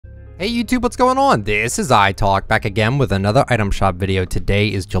Hey YouTube, what's going on? This is iTalk back again with another item shop video.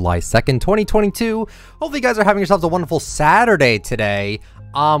 Today is July 2nd, 2022. Hopefully you guys are having yourselves a wonderful Saturday today.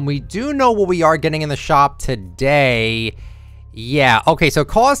 We do know what we are getting in the shop today. Yeah, okay, so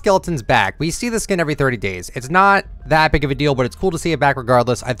Call Skeleton's back. We see the skin every 30 days. It's not that big of a deal, but it's cool to see it back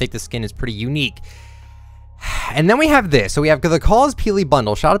regardless. I think the skin is pretty unique. And then we have this. So we have the KAWSPEELY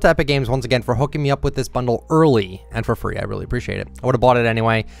bundle. Shout out to Epic Games once again for hooking me up with this bundle early and for free. I really appreciate it. I would have bought it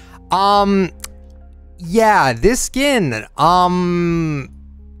anyway. Yeah, this skin, the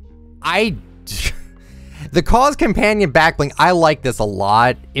KAWS companion backbling, I like this a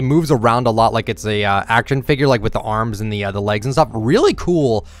lot. It moves around a lot like it's a action figure, like with the arms and the legs and stuff. Really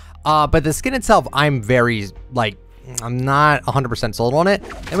cool. But the skin itself, I'm very, like, I'm not 100% sold on it.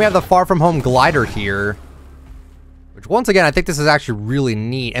 And we have the Far From Home glider here, which once again, I think this is actually really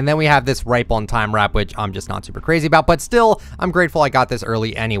neat. And then we have this Ripe on Time wrap, which I'm just not super crazy about, but still, I'm grateful I got this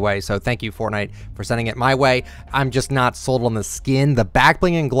early anyway. So thank you, Fortnite, for sending it my way. I'm just not sold on the skin. The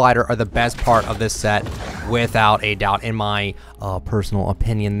backbling and glider are the best part of this set, without a doubt, in my personal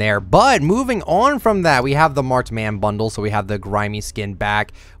opinion there. But moving on from that, we have the Marked Man bundle. So we have the grimy skin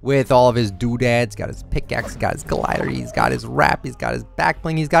back with all of his doodads. Got his pickaxe, got his glider, he's got his wrap, he's got his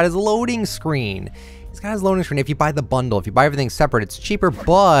backbling, he's got his loading screen. He's got his loading screen. If you buy the bundle, if you buy everything separate, it's cheaper,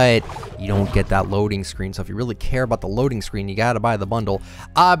 but you don't get that loading screen. So if you really care about the loading screen, you gotta buy the bundle.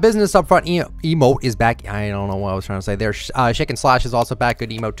 Business Upfront emote is back. I don't know what I was trying to say there. Shake and Slash is also back. Good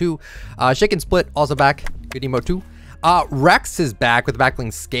emote too. Shake and Split also back. Good emote too. Rex is back with the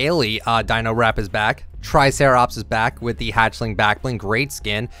backbling Scaly. Dino Wrap is back. Triceratops is back with the Hatchling backbling. Great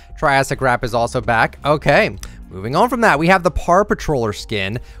skin. Triassic Wrap is also back. Okay. Moving on from that, we have the Paw Patroller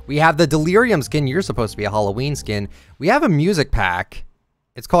skin. We have the Delirium skin. You're supposed to be a Halloween skin. We have a music pack.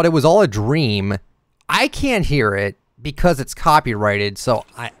 It's called It Was All a Dream. I can't hear it because it's copyrighted, so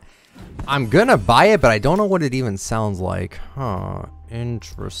I'm gonna buy it, but I don't know what it even sounds like. Huh,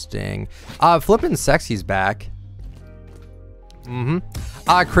 interesting. Flippin' Sexy's back.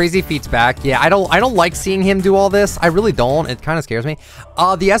 Crazy Feet's back. Yeah, I don't like seeing him do all this. I really don't. It kind of scares me.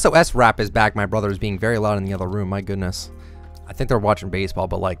 The SOS wrap is back. My brother is being very loud in the other room. My goodness. I think they're watching baseball,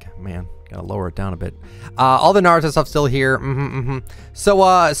 but like, man, gotta lower it down a bit. All the Naruto stuff still here.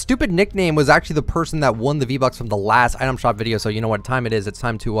 So, Stupid Nickname was actually the person that won the V-Bucks from the last item shop video. So you know what time it is. It's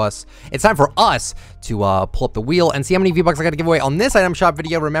time for us to pull up the wheel and see how many V-Bucks I got to give away on this item shop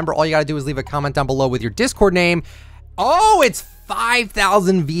video. Remember, all you gotta do is leave a comment down below with your Discord name. Oh, it's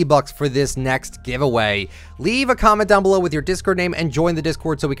 5,000 V-Bucks for this next giveaway. Leave a comment down below with your Discord name and join the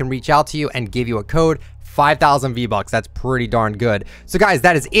Discord so we can reach out to you and give you a code. 5,000 V-Bucks. That's pretty darn good. So guys,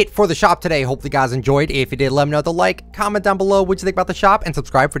 that is it for the shop today. Hopefully you guys enjoyed. If you did, let me know with a like, comment down below what you think about the shop, and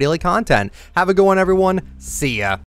subscribe for daily content. Have a good one, everyone. See ya.